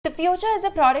future is a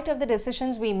product of the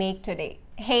decisions we make today.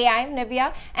 Hey, I'm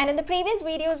Nivea, and in the previous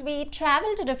videos we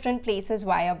traveled to different places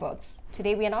via books.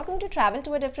 Today we are not going to travel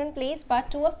to a different place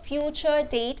but to a future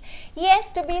date.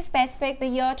 Yes, to be specific, the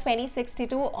year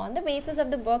 2062 on the basis of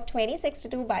the book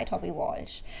 2062 by Toby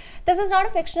Walsh. This is not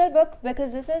a fictional book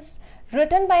because this is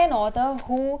written by an author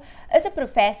who is a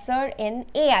professor in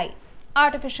AI.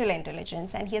 Artificial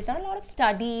intelligence, and he has done a lot of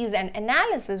studies and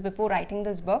analysis before writing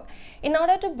this book in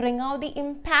order to bring out the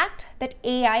impact that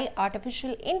AI,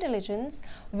 artificial intelligence,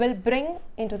 will bring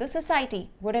into the society.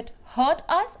 Would it hurt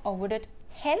us or would it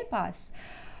help us?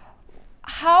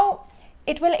 How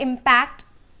it will impact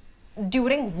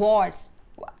during wars,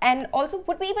 and also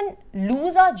would we even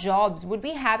lose our jobs? Would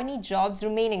we have any jobs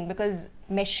remaining? Because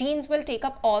machines will take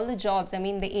up all the jobs. I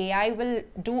mean, the AI will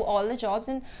do all the jobs,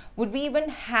 and would we even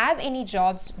have any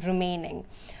jobs remaining?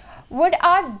 Would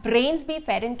our brains be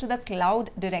fed into the cloud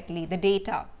directly, the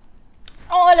data?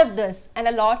 All of this and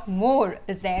a lot more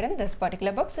is there in this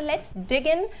particular book. So let's dig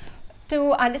in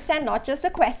to understand not just the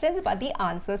questions but the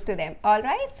answers to them. All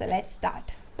right, so let's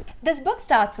start. This book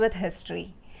starts with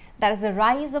history. That is the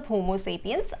rise of Homo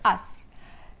sapiens, us.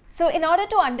 So in order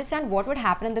to understand what would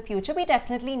happen in the future, we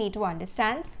definitely need to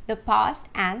understand the past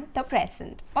and the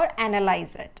present, or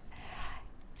analyze it.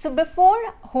 So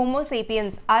before Homo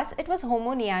sapiens, us, it was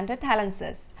Homo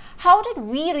neanderthalensis. How did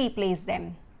we replace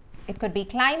them? It could be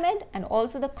climate and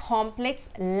also the complex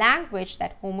language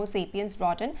that Homo sapiens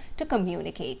brought in to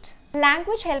communicate.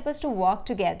 Language helps us to work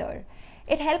together.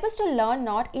 It helps us to learn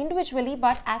not individually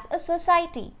but as a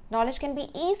society. Knowledge can be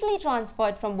easily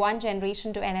transferred from one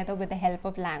generation to another with the help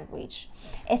of language,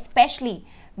 especially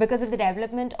because of the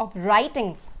development of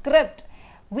writing, script.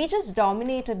 We just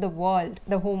dominated the world,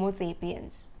 the Homo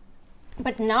sapiens.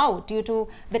 But now, due to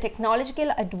the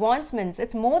technological advancements,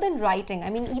 it's more than writing. I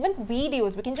mean, even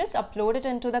videos, we can just upload it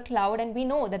into the cloud, and we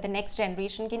know that the next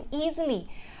generation can easily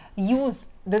use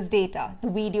this data, the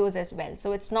videos as well.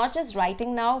 So it's not just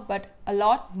writing now, but a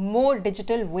lot more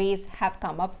digital ways have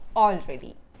come up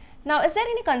already. Now, is there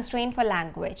any constraint for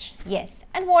language? Yes.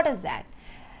 And what is that?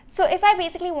 So if I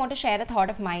basically want to share a thought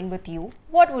of mine with you,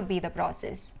 what would be the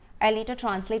process? I'll need to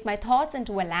translate my thoughts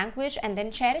into a language and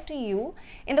then share it to you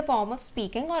in the form of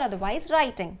speaking or otherwise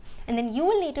writing. And then you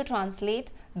will need to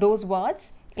translate those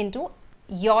words into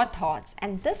your thoughts.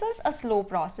 And this is a slow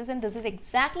process, and this is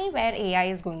exactly where AI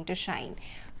is going to shine.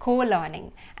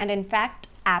 Co-learning. And in fact,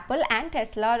 Apple and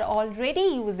Tesla are already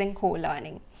using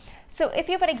co-learning. So if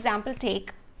you, for example,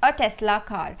 take a Tesla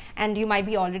car, and you might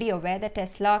be already aware that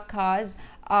Tesla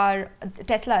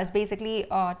is basically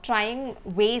trying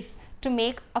ways to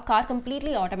make a car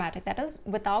completely automatic, that is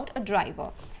without a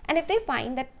driver. And if they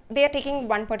find that they are taking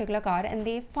one particular car and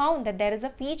they found that there is a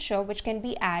feature which can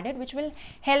be added which will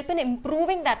help in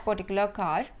improving that particular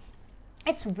car,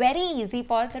 it's very easy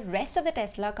for the rest of the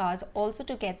Tesla cars also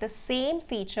to get the same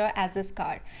feature as this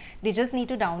car. They just need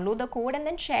to download the code and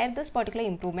then share this particular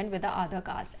improvement with the other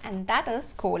cars. And that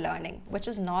is co-learning, which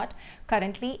is not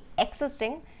currently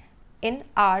existing in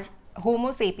our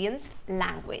Homo sapiens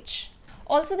language.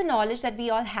 Also, the knowledge that we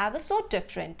all have is so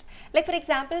different. Like, for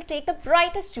example, take the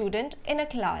brightest student in a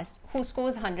class who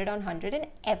scores 100 on 100 in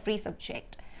every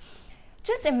subject.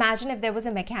 Just imagine if there was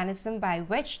a mechanism by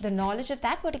which the knowledge of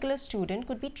that particular student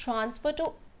could be transferred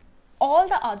to all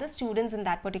the other students in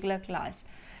that particular class.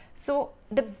 So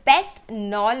the best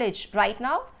knowledge right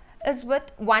now is with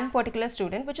one particular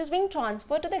student, which is being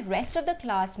transferred to the rest of the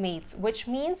classmates, which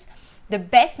means the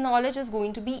best knowledge is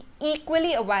going to be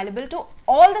equally available to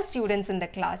all the students in the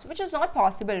class, which is not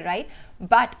possible, right?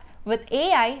 But with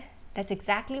AI, that's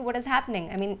exactly what is happening.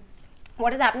 I mean,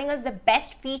 what is happening is the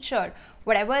best feature,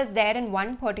 whatever is there in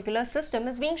one particular system,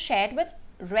 is being shared with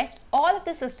all of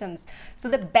the systems. So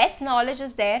the best knowledge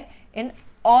is there in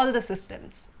all the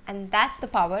systems, and that's the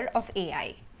power of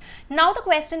AI. Now the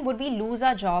question, would we lose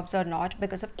our jobs or not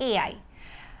because of AI?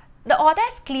 The author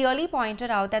has clearly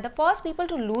pointed out that the first people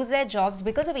to lose their jobs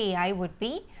because of AI would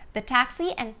be the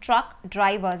taxi and truck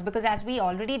drivers, because as we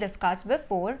already discussed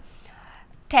before,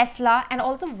 Tesla and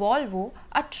also Volvo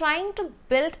are trying to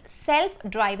build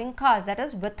self-driving cars, that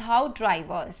is without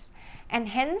drivers. And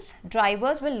hence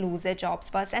drivers will lose their jobs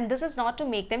first, and this is not to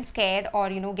make them scared or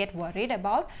get worried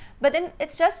about, but then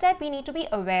it's just that we need to be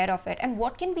aware of it. And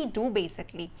what can we do?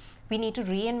 Basically, we need to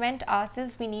reinvent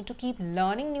ourselves, we need to keep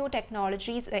learning new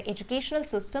technologies, educational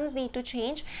systems need to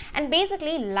change, and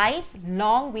basically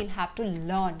lifelong we'll have to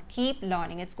learn, keep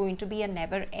learning. It's going to be a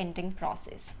never-ending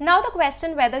process. Now the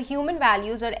question whether human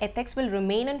values or ethics will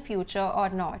remain in future or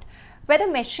not. Whether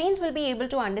machines will be able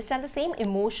to understand the same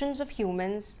emotions of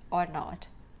humans or not.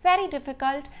 very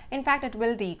difficult. In fact, it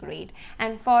will degrade.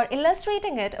 And for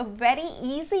illustrating it, a very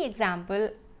easy example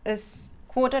is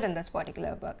quoted in this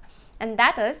particular book. And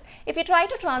that is, if you try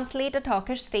to translate a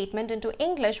Turkish statement into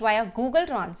English via Google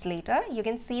Translator, you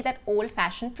can see that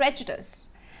old-fashioned prejudice.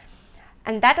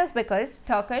 And that is because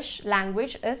Turkish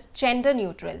language is gender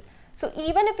neutral. So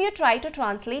even if you try to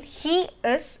translate "he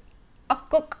is a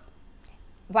cook"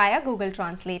 via Google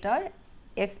Translator,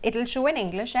 if it will show in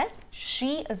English as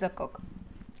 "she is a cook,"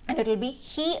 and it will be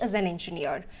 "he is an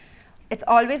engineer." It's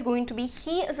always going to be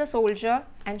 "he is a soldier"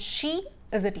 and "she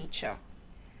is a teacher."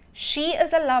 She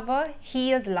is a lover,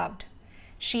 he is loved.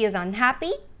 She is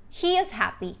unhappy, he is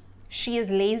happy. She is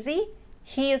lazy,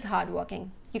 he is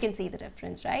hardworking. You can see the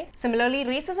difference, right? Similarly,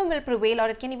 racism will prevail, or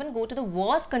it can even go to the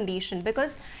worst condition,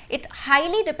 because it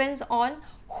highly depends on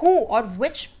who or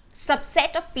which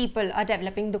subset of people are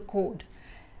developing the code.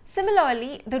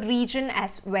 Similarly, the region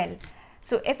as well.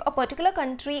 So if a particular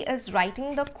country is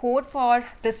writing the code for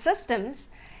the systems,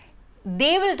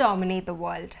 they will dominate the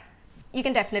world. You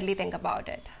can definitely think about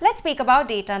it. Let's speak about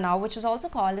data now, which is also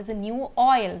called as a new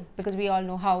oil, because we all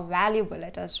know how valuable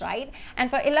it is, right? And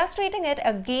for illustrating it,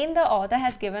 again, the author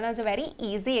has given us a very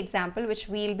easy example which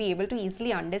we'll be able to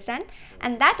easily understand,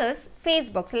 and that is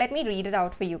Facebook. So let me read it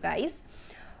out for you guys.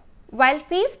 While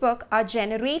Facebook are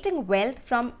generating wealth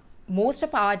from most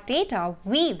of our data,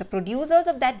 we, the producers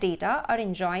of that data, are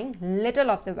enjoying little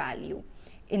of the value.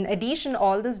 In addition,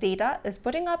 all this data is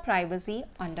putting our privacy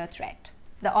under threat.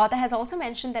 The author has also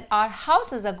mentioned that our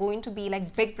houses are going to be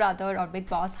like Big Brother or Big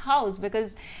Boss house,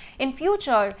 because in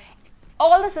future,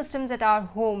 all the systems at our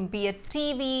home, be it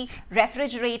TV,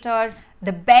 refrigerator,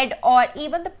 the bed, or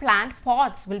even the plant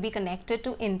pots, will be connected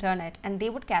to internet, and they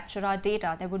would capture our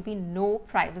data. There would be no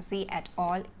privacy at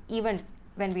all, even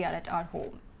when we are at our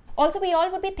home. Also, we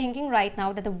all would be thinking right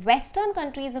now that the Western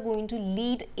countries are going to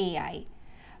lead AI.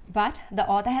 But the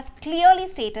author has clearly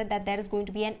stated that there is going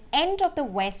to be an end of the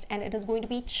West, and it is going to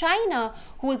be China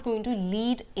who is going to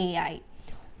lead AI.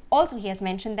 Also, he has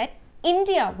mentioned that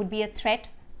India would be a threat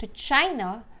to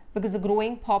China, because the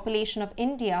growing population of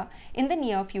India in the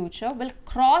near future will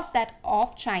cross that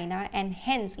of China, and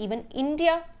hence even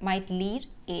India might lead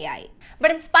AI.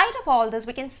 But in spite of all this,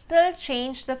 we can still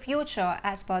change the future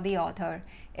as per the author,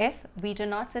 if we do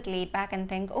not sit laid back and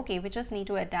think, okay, we just need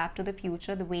to adapt to the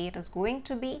future the way it is going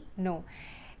to be. No.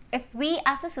 If we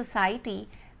as a society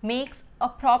makes a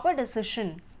proper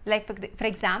decision, like for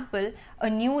example, a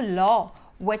new law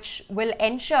which will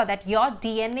ensure that your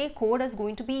DNA code is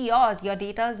going to be yours, your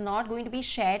data is not going to be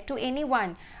shared to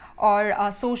anyone, or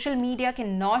social media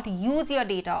cannot use your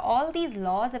data, all these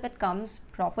laws, if it comes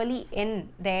properly in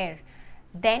there,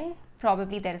 then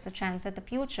probably there is a chance that the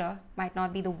future might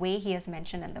not be the way he has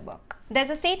mentioned in the book.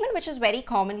 There's a statement which is very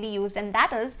commonly used, and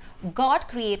that is, God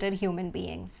created human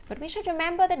beings. But we should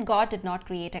remember that God did not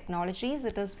create technologies.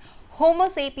 It is Homo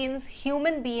sapiens,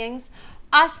 human beings,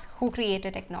 us, who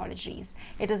created technologies.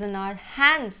 It is in our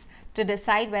hands to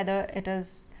decide whether it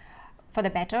is for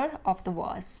the better or the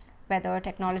worse, whether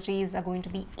technologies are going to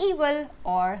be evil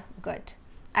or good.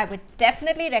 I would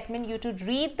definitely recommend you to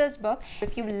read this book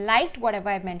if you liked whatever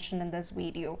I mentioned in this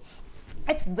video.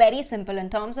 It's very simple in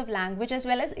terms of language as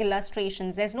well as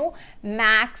illustrations. There's no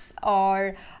maths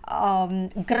or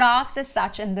graphs as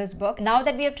such in this book. Now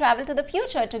that we have traveled to the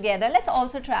future together, let's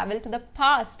also travel to the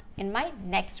past in my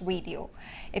next video.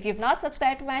 If you've not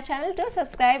subscribed to my channel, do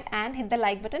subscribe and hit the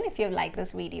like button if you like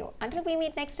this video. Until we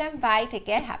meet next time, bye, take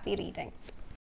care, happy reading.